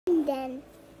And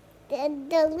then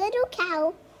the little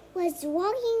cow was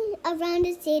walking around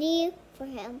the city for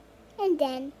him. And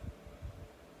then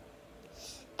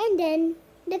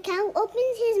the cow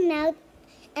opens his mouth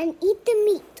and eat the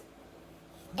meat.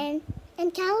 And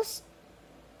cow's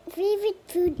favorite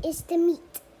food is the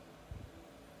meat.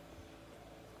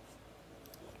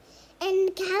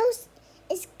 And cows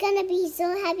is gonna be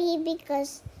so happy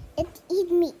because it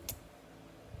eat meat.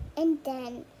 And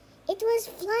then it was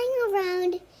flying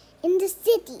around in the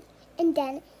city. And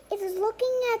then it was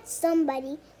looking at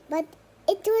somebody, but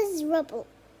it was rubble.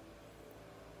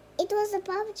 It was a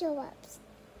Papa Joe Wops.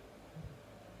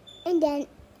 And then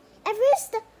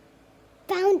Everest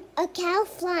found a cow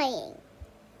flying.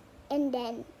 And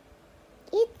then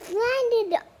it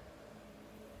landed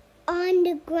on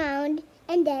the ground.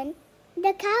 And then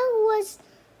the cow was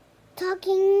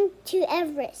talking to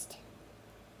Everest.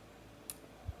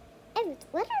 Everest,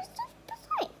 what are you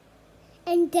doing?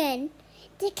 And then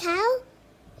the cow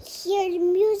heard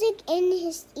music in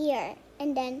his ear.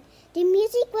 And then the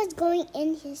music was going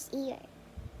in his ear.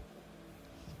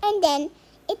 And then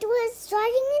it was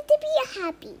starting to be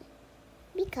happy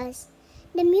because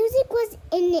the music was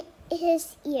in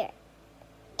his ear.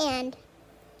 And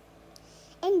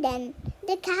then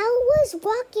the cow was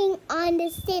walking on the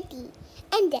city.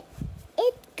 And then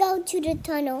it go to the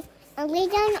tunnel and lay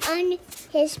down on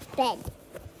his bed.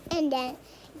 And then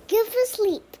give a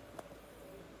sleep.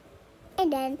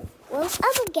 And then woke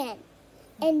up again.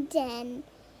 And then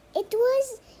it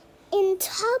was in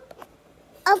top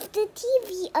of the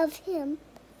TV of him.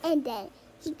 And then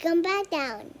he come back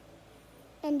down.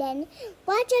 And then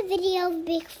watch a video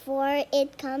before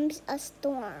it comes a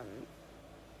storm.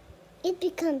 It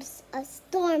becomes a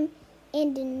storm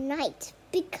in the night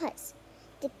because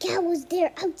the cow was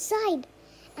there outside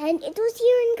and it was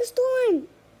hearing the storm.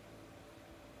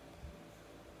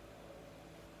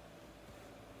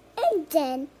 And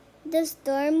then the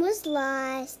storm was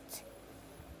lost.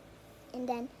 And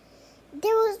then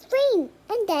there was rain.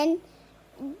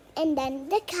 And then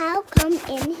the cow come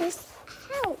in his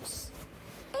house.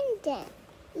 And then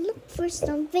look for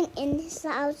something in his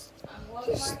house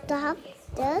to stop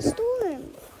the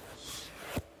storm.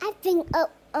 I think an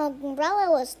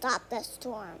umbrella will stop the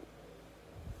storm.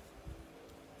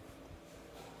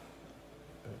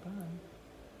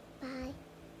 Bye-bye.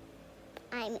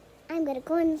 Bye. I'm gonna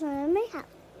go inside my house.